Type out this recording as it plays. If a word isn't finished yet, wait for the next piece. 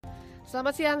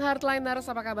Selamat siang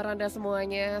Hardliners, apa kabar Anda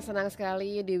semuanya? Senang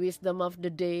sekali di Wisdom of the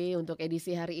Day untuk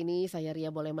edisi hari ini saya Ria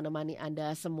boleh menemani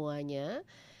Anda semuanya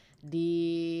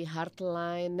di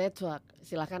Heartline Network.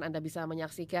 Silakan Anda bisa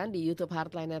menyaksikan di YouTube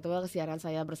Heartline Network siaran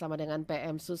saya bersama dengan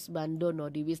PM Susbandono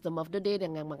di Wisdom of the Day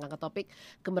dengan mengangkat topik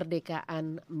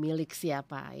kemerdekaan milik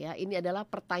siapa ya. Ini adalah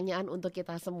pertanyaan untuk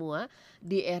kita semua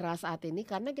di era saat ini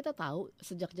karena kita tahu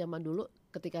sejak zaman dulu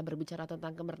ketika berbicara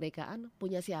tentang kemerdekaan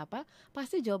punya siapa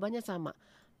pasti jawabannya sama.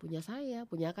 Punya saya,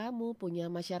 punya kamu, punya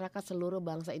masyarakat seluruh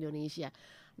bangsa Indonesia.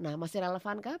 Nah, masih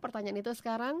relevankah pertanyaan itu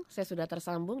sekarang? Saya sudah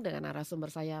tersambung dengan narasumber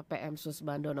saya PM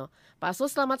Susbandono. Pak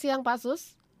Sus, selamat siang Pak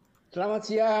Sus. Selamat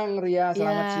siang Ria,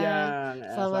 selamat Ya, siang.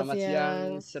 selamat Selamat siang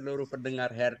siang. seluruh pendengar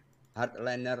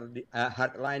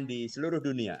Heartline di seluruh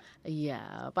dunia.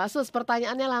 Iya, Pak Sus,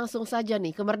 pertanyaannya langsung saja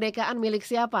nih. Kemerdekaan milik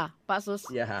siapa, Pak Sus?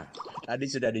 Ya, tadi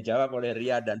sudah dijawab oleh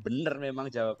Ria dan benar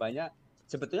memang jawabannya.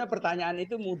 Sebetulnya pertanyaan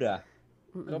itu mudah.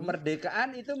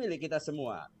 Kemerdekaan itu milik kita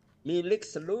semua. Milik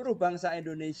seluruh bangsa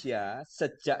Indonesia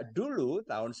sejak dulu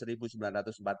tahun 1945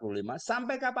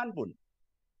 sampai kapanpun.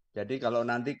 Jadi kalau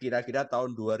nanti kira-kira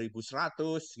tahun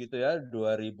 2100 gitu ya,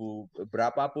 2000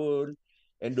 berapapun,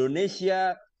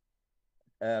 Indonesia,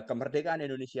 kemerdekaan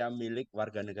Indonesia milik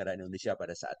warga negara Indonesia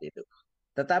pada saat itu.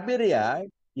 Tetapi Ria,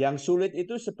 yang sulit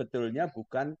itu sebetulnya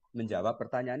bukan menjawab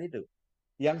pertanyaan itu.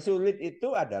 Yang sulit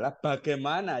itu adalah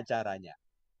bagaimana caranya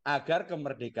agar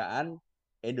kemerdekaan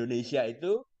Indonesia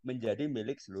itu menjadi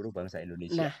milik seluruh bangsa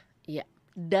Indonesia. Nah, iya.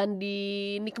 Dan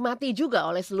dinikmati juga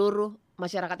oleh seluruh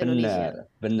masyarakat Indonesia.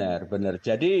 Benar.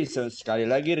 Jadi sekali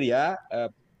lagi Ria,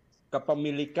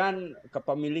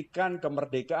 kepemilikan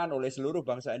kemerdekaan oleh seluruh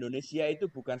bangsa Indonesia itu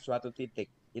bukan suatu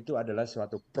titik, itu adalah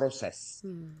suatu proses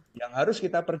yang harus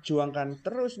kita perjuangkan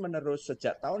terus-menerus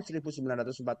sejak tahun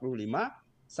 1945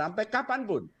 sampai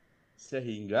kapanpun,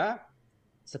 sehingga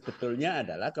sebetulnya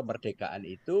adalah kemerdekaan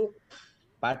itu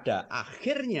pada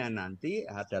akhirnya nanti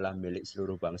adalah milik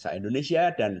seluruh bangsa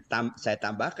Indonesia. Dan saya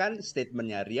tambahkan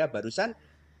statementnya Ria barusan,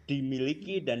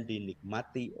 dimiliki dan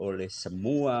dinikmati oleh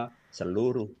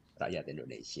seluruh rakyat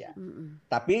Indonesia.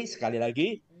 Tapi sekali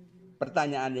lagi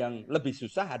pertanyaan yang lebih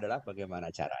susah adalah bagaimana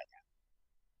caranya.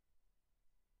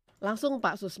 Langsung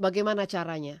Pak Sus, bagaimana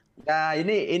caranya? Nah,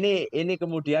 ini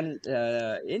kemudian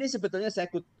ini sebetulnya saya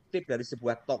kutip dari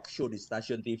sebuah talk show di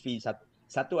stasiun TV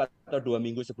satu atau 2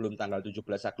 minggu sebelum tanggal 17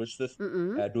 Agustus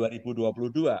 2022.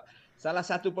 Salah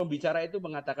satu pembicara itu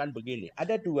mengatakan begini,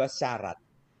 ada dua syarat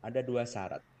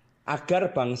agar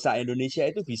bangsa Indonesia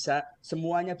itu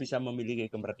semuanya bisa memiliki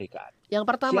kemerdekaan. Yang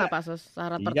pertama Pak Sus,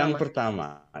 syarat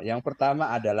pertama. Yang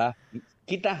pertama adalah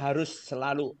kita harus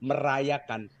selalu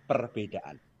merayakan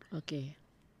perbedaan. Oke.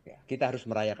 Ya, kita harus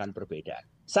merayakan perbedaan.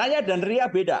 Saya dan Ria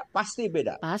beda, pasti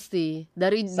beda. Pasti.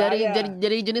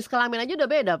 Dari jenis kelamin aja udah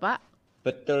beda, Pak.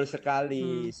 Betul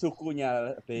sekali,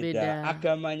 sukunya beda,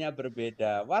 agamanya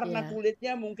berbeda, warna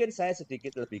kulitnya mungkin saya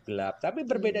sedikit lebih gelap, tapi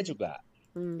berbeda juga.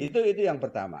 Itu yang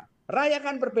pertama.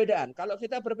 Rayakan perbedaan. Kalau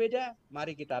kita berbeda,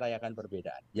 mari kita rayakan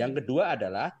perbedaan. Yang kedua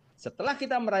adalah setelah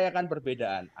kita merayakan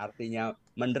perbedaan, artinya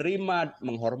menerima,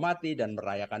 menghormati dan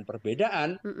merayakan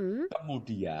perbedaan,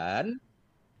 kemudian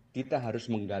kita harus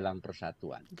menggalang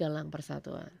persatuan. Galang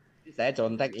persatuan. Saya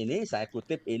contek ini, saya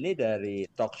kutip ini dari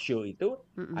talk show itu,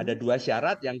 ada dua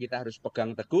syarat yang kita harus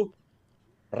pegang teguh.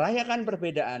 Rayakan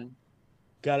perbedaan,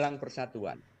 galang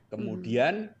persatuan.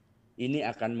 Kemudian ini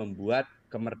akan membuat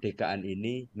kemerdekaan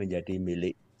ini menjadi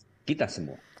milik kita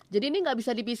semua. Jadi ini nggak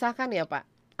bisa dipisahkan ya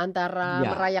Pak, antara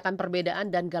merayakan perbedaan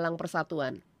dan galang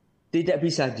persatuan? Tidak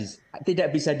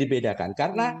bisa dibedakan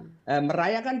karena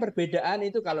merayakan perbedaan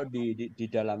itu kalau di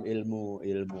dalam ilmu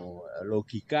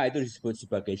logika itu disebut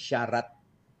sebagai syarat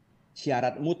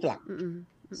mutlak.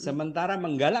 Sementara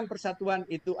menggalang persatuan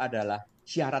itu adalah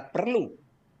syarat perlu.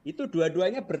 Itu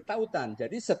dua-duanya bertautan.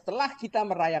 Jadi setelah kita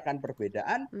merayakan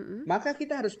perbedaan, maka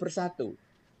kita harus bersatu.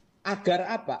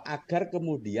 Agar apa? Agar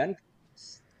kemudian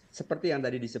seperti yang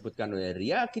tadi disebutkan oleh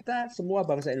Ria, kita semua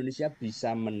bangsa Indonesia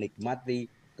bisa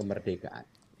menikmati kemerdekaan.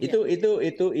 Itu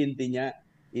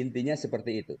intinya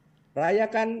seperti itu.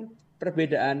 Rayakan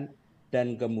perbedaan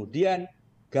dan kemudian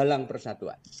galang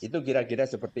persatuan. Itu kira-kira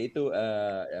seperti itu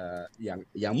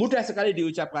yang mudah sekali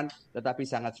diucapkan tetapi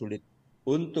sangat sulit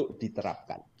untuk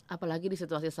diterapkan. Apalagi di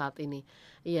situasi saat ini.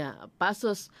 Iya, Pak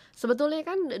Sus, sebetulnya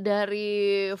kan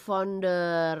dari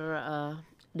founder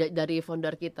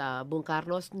kita, Bung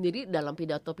Karno sendiri dalam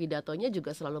pidato-pidatonya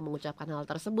juga selalu mengucapkan hal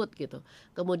tersebut gitu.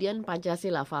 Kemudian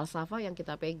Pancasila, falsafah yang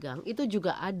kita pegang itu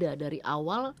juga ada dari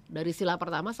awal, dari sila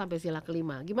pertama sampai sila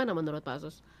kelima. Gimana menurut Pak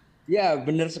Sus? Ya,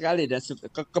 benar sekali dan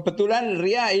kebetulan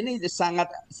Ria ini sangat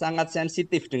sangat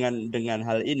sensitif dengan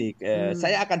hal ini.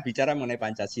 Saya akan bicara mengenai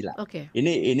Pancasila. Oke.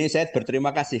 Ini saya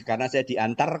berterima kasih karena saya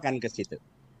diantarkan ke situ.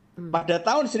 Pada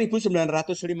tahun 1956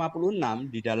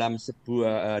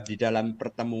 di dalam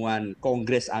pertemuan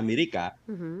Kongres Amerika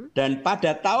dan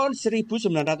pada tahun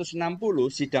 1960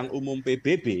 sidang umum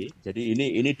PBB. Jadi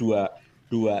ini dua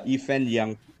event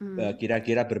yang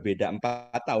kira-kira berbeda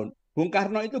 4 tahun. Bung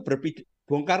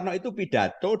Karno itu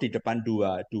pidato di depan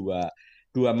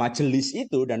dua majelis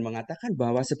itu dan mengatakan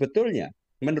bahwa sebetulnya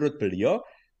menurut beliau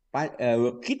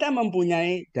kita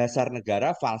mempunyai dasar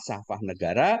negara, falsafah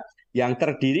negara yang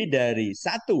terdiri dari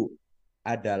satu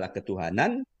adalah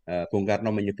ketuhanan, Bung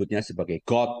Karno menyebutnya sebagai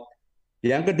God.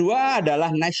 Yang kedua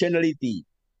adalah nationality.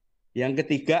 Yang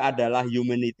ketiga adalah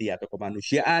humanity atau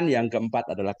kemanusiaan. Yang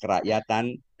keempat adalah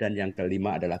kerakyatan. Dan yang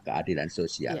kelima adalah keadilan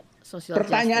sosial. Ya, social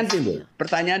justice.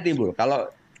 Pertanyaan timbul.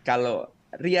 Kalau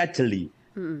Ria jeli,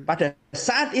 pada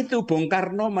saat itu Bung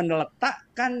Karno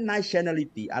meletakkan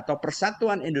nationality atau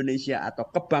persatuan Indonesia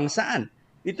atau kebangsaan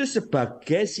itu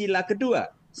sebagai sila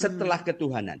kedua setelah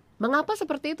ketuhanan. Mengapa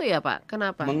seperti itu ya Pak?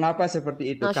 Kenapa? Mengapa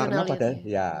seperti itu? Karena pada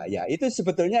ya itu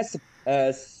sebetulnya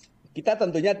kita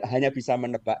tentunya hanya bisa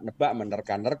menebak-nebak,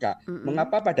 menerka-nerka.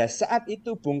 Mengapa pada saat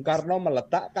itu Bung Karno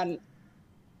meletakkan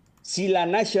sila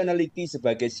nationality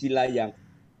sebagai sila yang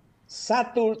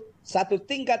satu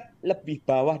tingkat lebih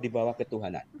bawah di bawah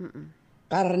ketuhanan.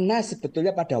 Karena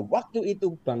sebetulnya pada waktu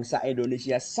itu bangsa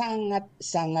Indonesia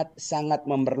sangat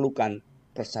memerlukan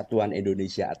persatuan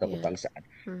Indonesia atau kebangsaan.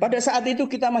 Pada saat itu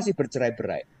kita masih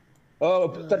bercerai-berai.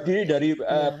 Terdiri dari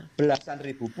belasan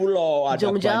ribu pulau, ada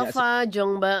Jong banyak Java,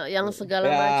 Jong yang segala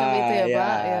macam itu ya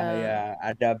Pak. Ya,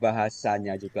 ada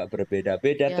bahasanya juga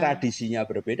berbeda-beda, tradisinya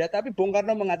berbeda. Tapi Bung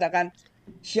Karno mengatakan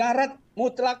syarat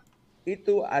mutlak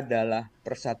itu adalah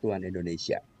persatuan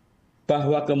Indonesia.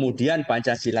 Bahwa kemudian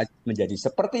Pancasila menjadi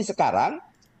seperti sekarang,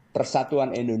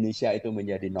 persatuan Indonesia itu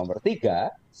menjadi nomor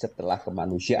 3 setelah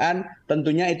kemanusiaan,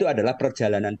 tentunya itu adalah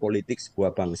perjalanan politik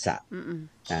sebuah bangsa.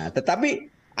 Nah,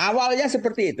 tetapi awalnya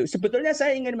seperti itu. Sebetulnya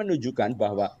saya ingin menunjukkan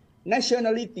bahwa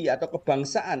nationality atau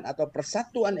kebangsaan atau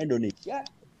persatuan Indonesia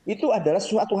itu adalah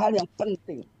suatu hal yang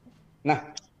penting.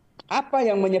 Nah, apa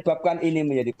yang menyebabkan ini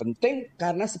menjadi penting?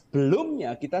 Karena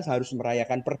sebelumnya kita harus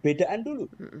merayakan perbedaan dulu.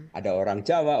 Ada orang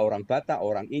Jawa, orang Batak,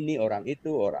 orang ini, orang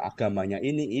itu, orang agamanya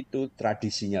ini, itu,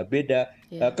 tradisinya beda,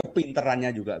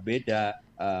 kepinterannya juga beda,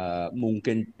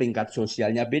 mungkin tingkat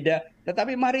sosialnya beda.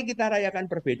 Tetapi mari kita rayakan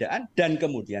perbedaan dan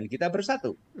kemudian kita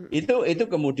bersatu. Itu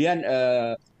kemudian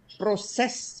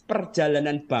proses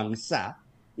perjalanan bangsa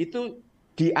itu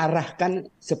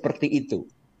diarahkan seperti itu.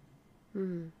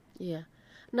 Iya.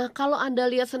 Nah, kalau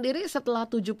Anda lihat sendiri setelah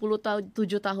 77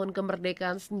 tahun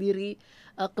kemerdekaan sendiri,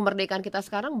 kemerdekaan kita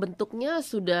sekarang bentuknya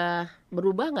sudah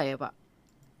berubah nggak ya Pak?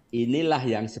 Inilah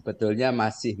yang sebetulnya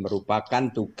masih merupakan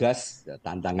tugas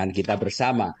tantangan kita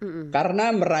bersama.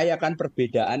 Karena merayakan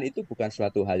perbedaan itu bukan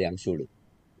suatu hal yang sulit.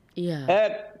 Iya.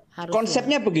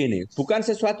 Konsepnya begini, bukan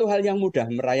sesuatu hal yang mudah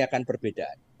merayakan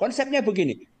perbedaan. Konsepnya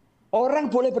begini,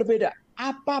 orang boleh berbeda,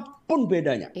 apapun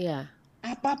bedanya. Iya.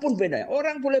 Apapun bedanya,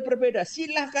 orang boleh berbeda,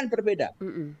 silahkan berbeda.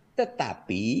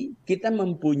 Tetapi kita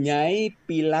mempunyai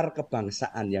pilar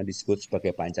kebangsaan yang disebut sebagai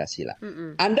Pancasila.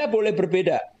 Anda boleh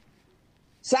berbeda,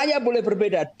 saya boleh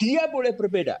berbeda, dia boleh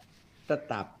berbeda.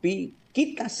 Tetapi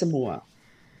kita semua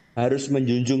harus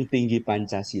menjunjung tinggi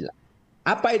Pancasila.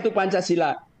 Apa itu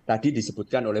Pancasila? Tadi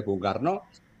disebutkan oleh Bung Karno,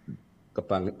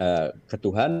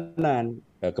 ketuhanan,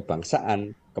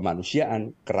 kebangsaan,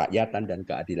 kemanusiaan, kerakyatan, dan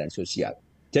keadilan sosial.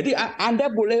 Jadi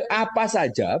Anda boleh apa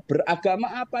saja,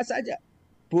 beragama apa saja,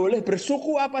 boleh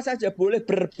bersuku apa saja, boleh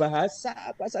berbahasa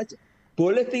apa saja,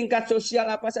 boleh tingkat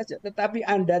sosial apa saja, tetapi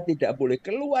Anda tidak boleh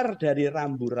keluar dari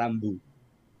rambu-rambu.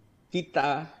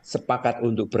 Kita sepakat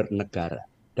untuk bernegara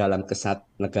dalam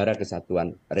negara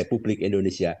kesatuan Republik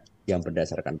Indonesia yang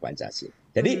berdasarkan Pancasila.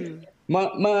 Jadi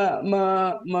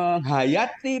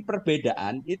menghayati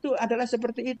perbedaan itu adalah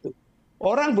seperti itu.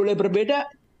 Orang boleh berbeda,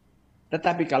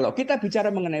 tetapi kalau kita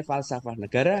bicara mengenai falsafah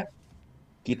negara,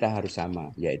 kita harus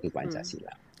sama, yaitu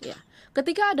Pancasila. Ya.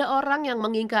 Ketika ada orang yang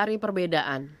mengingkari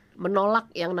perbedaan,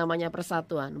 menolak yang namanya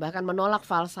persatuan, bahkan menolak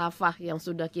falsafah yang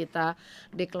sudah kita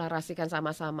deklarasikan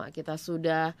sama-sama, kita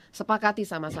sudah sepakati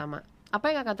sama-sama,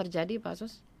 apa yang akan terjadi, Pak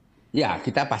Sus? Ya,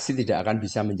 kita pasti tidak akan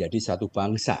bisa menjadi satu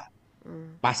bangsa.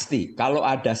 Pasti. Kalau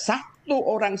ada satu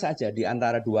orang saja di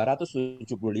antara 275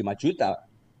 juta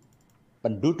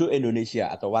penduduk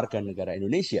Indonesia atau warga negara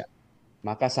Indonesia,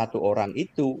 maka satu orang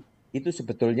itu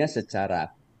sebetulnya secara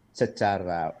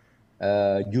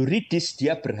yuridis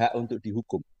dia berhak untuk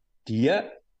dihukum.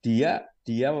 Dia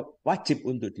dia wajib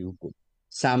untuk dihukum.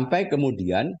 Sampai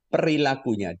kemudian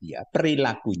perilakunya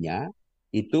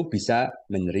itu bisa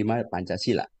menerima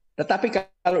Pancasila. Tetapi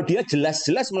kalau dia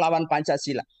jelas-jelas melawan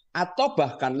Pancasila atau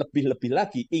bahkan lebih-lebih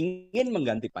lagi ingin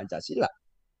mengganti Pancasila,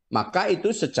 maka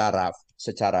itu secara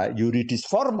yuridis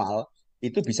formal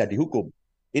itu bisa dihukum.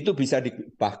 Itu bisa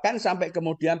bahkan sampai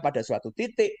kemudian pada suatu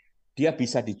titik dia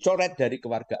bisa dicoret dari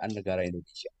kewargaan negara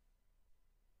Indonesia.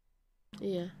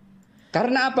 Iya.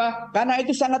 Karena apa? Karena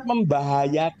itu sangat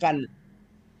membahayakan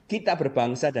kita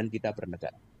berbangsa dan kita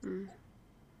bernegara.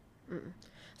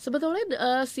 Sebetulnya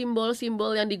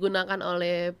simbol-simbol yang digunakan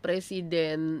oleh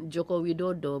Presiden Joko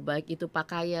Widodo, baik itu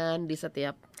pakaian di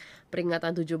setiap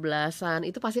peringatan 17-an,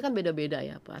 itu pasti kan beda-beda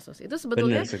ya Pak Sos. Itu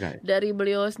sebetulnya dari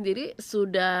beliau sendiri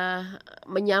sudah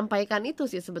menyampaikan itu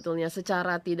sih sebetulnya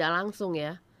secara tidak langsung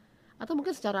ya, atau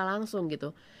mungkin secara langsung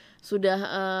gitu.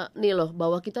 Sudah nih loh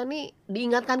bahwa kita nih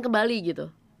diingatkan kembali gitu.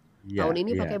 Tahun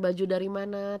ini pakai baju dari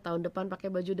mana, tahun depan pakai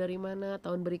baju dari mana,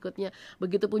 tahun berikutnya.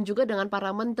 Begitupun juga dengan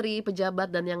para menteri, pejabat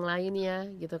dan yang lainnya,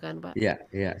 gitu kan Pak? Iya,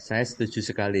 saya setuju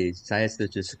sekali.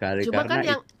 Cuma kan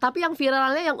tapi yang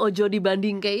viralnya yang ojo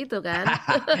dibanding kayak itu kan?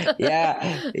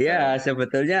 Ya,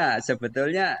 sebetulnya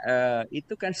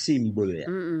itu kan simbol ya.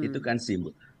 Itu kan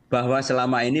simbol bahwa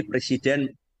selama ini presiden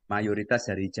mayoritas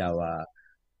dari Jawa,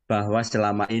 bahwa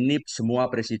selama ini semua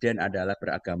presiden adalah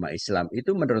beragama Islam.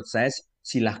 Itu menurut saya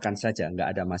silahkan saja,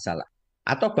 nggak ada masalah.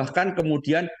 Atau bahkan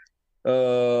kemudian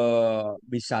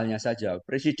misalnya saja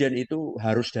presiden itu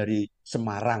harus dari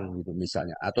Semarang gitu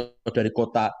misalnya, atau dari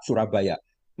kota Surabaya.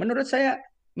 Menurut saya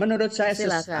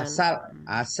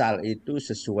asal itu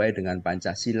sesuai dengan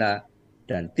Pancasila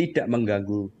dan tidak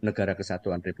mengganggu negara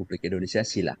kesatuan Republik Indonesia,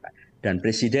 silakan. Dan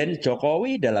Presiden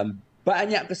Jokowi dalam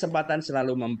banyak kesempatan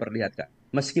selalu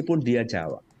memperlihatkan, meskipun dia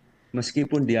Jawa,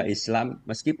 meskipun dia Islam,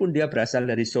 meskipun dia berasal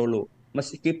dari Solo,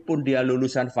 meskipun dia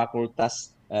lulusan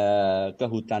Fakultas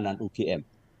Kehutanan UGM,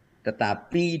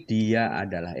 tetapi dia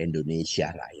adalah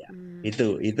Indonesia Raya.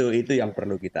 Itu yang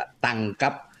perlu kita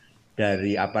tangkap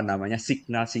dari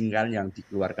signal-signal yang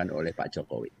dikeluarkan oleh Pak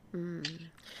Jokowi.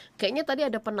 Kayaknya tadi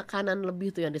ada penekanan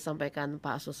lebih tuh yang disampaikan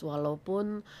Pak Sus,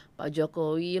 walaupun Pak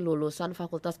Jokowi lulusan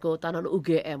Fakultas Kehutanan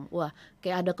UGM. Wah,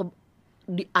 kayak ada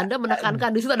Anda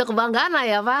menekankan di situ ada kebanggaan lah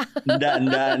ya Pak?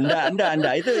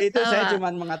 Enggak. Itu saya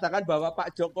cuma mengatakan bahwa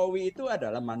Pak Jokowi itu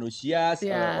adalah manusia,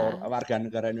 warga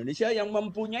negara Indonesia yang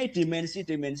mempunyai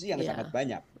dimensi-dimensi yang sangat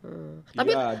banyak.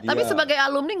 Tapi sebagai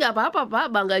alumni nggak apa-apa Pak,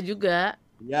 bangga juga.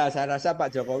 Ya, saya rasa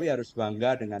Pak Jokowi harus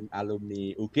bangga dengan alumni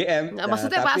UGM. Nggak,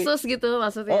 maksudnya Pak Sus gitu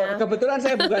maksudnya. Kebetulan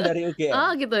saya bukan dari UGM. Oh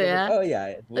gitu ya.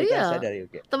 Saya dari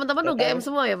UGM. Teman-teman UGM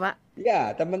semua ya Pak?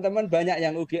 Ya, teman-teman banyak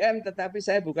yang UGM, tetapi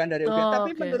saya bukan dari UGM.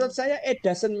 Tapi menurut saya it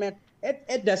doesn't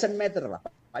matter lah.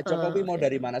 Pak Jokowi mau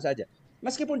dari mana saja.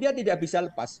 Meskipun dia tidak bisa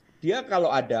lepas, dia kalau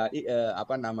ada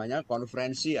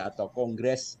konferensi atau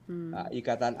kongres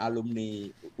ikatan alumni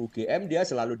UGM, dia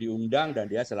selalu diundang dan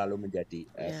dia selalu menjadi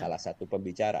salah satu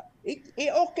pembicara.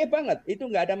 Oke banget, itu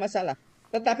nggak ada masalah.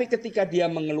 Tetapi ketika dia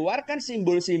mengeluarkan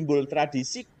simbol-simbol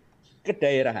tradisi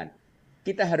kedaerahan,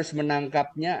 kita harus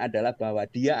menangkapnya adalah bahwa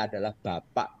dia adalah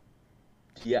bapak,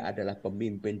 dia adalah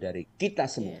pemimpin dari kita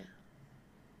semua.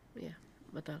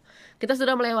 Betul. Kita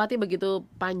sudah melewati begitu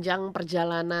panjang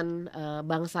perjalanan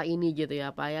bangsa ini gitu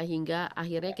ya Pak ya, hingga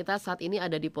akhirnya kita saat ini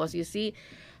ada di posisi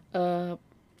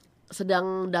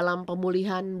sedang dalam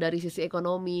pemulihan dari sisi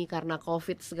ekonomi karena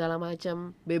COVID segala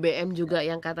macam, BBM juga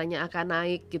yang katanya akan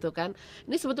naik gitu kan.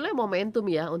 Ini sebetulnya momentum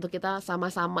ya untuk kita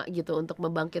sama-sama gitu untuk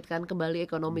membangkitkan kembali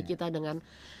ekonomi kita dengan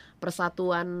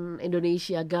persatuan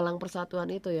Indonesia, galang persatuan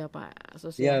itu ya Pak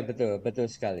Sus. Ya betul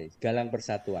sekali, galang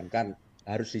persatuan kan.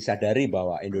 Harus disadari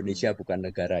bahwa Indonesia bukan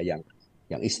negara yang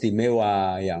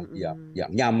istimewa, yang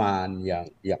nyaman,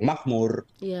 yang makmur,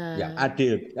 yang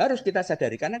adil. Harus kita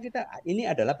sadari karena ini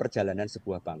adalah perjalanan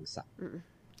sebuah bangsa.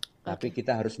 Tapi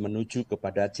kita harus menuju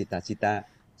kepada cita-cita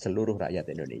seluruh rakyat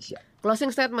Indonesia.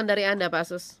 Closing statement dari Anda Pak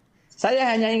Sus. Saya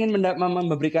hanya ingin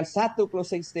memberikan satu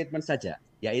closing statement saja,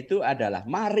 yaitu adalah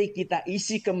mari kita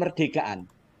isi kemerdekaan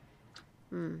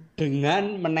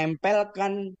dengan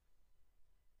menempelkan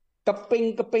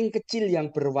keping-keping kecil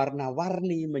yang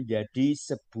berwarna-warni menjadi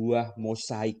sebuah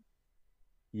mosaik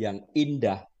yang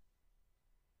indah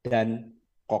dan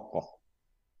kokoh.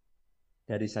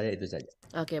 Dari saya itu saja.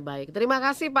 Oke, baik. Terima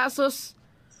kasih Pak Sus.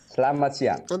 Selamat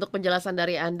siang. Untuk penjelasan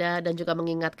dari Anda dan juga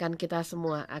mengingatkan kita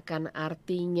semua akan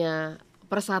artinya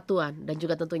persatuan dan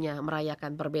juga tentunya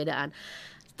merayakan perbedaan.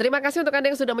 Terima kasih untuk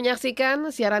Anda yang sudah menyaksikan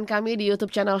siaran kami di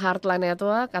YouTube channel Heartline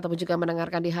Network ataupun juga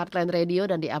mendengarkan di Heartline Radio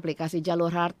dan di aplikasi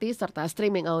Jalur Hearty serta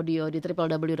streaming audio di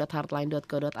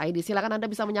www.heartline.co.id. Silakan Anda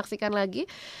bisa menyaksikan lagi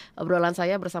obrolan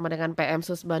saya bersama dengan PM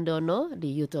Susbandono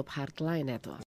di YouTube Heartline Network.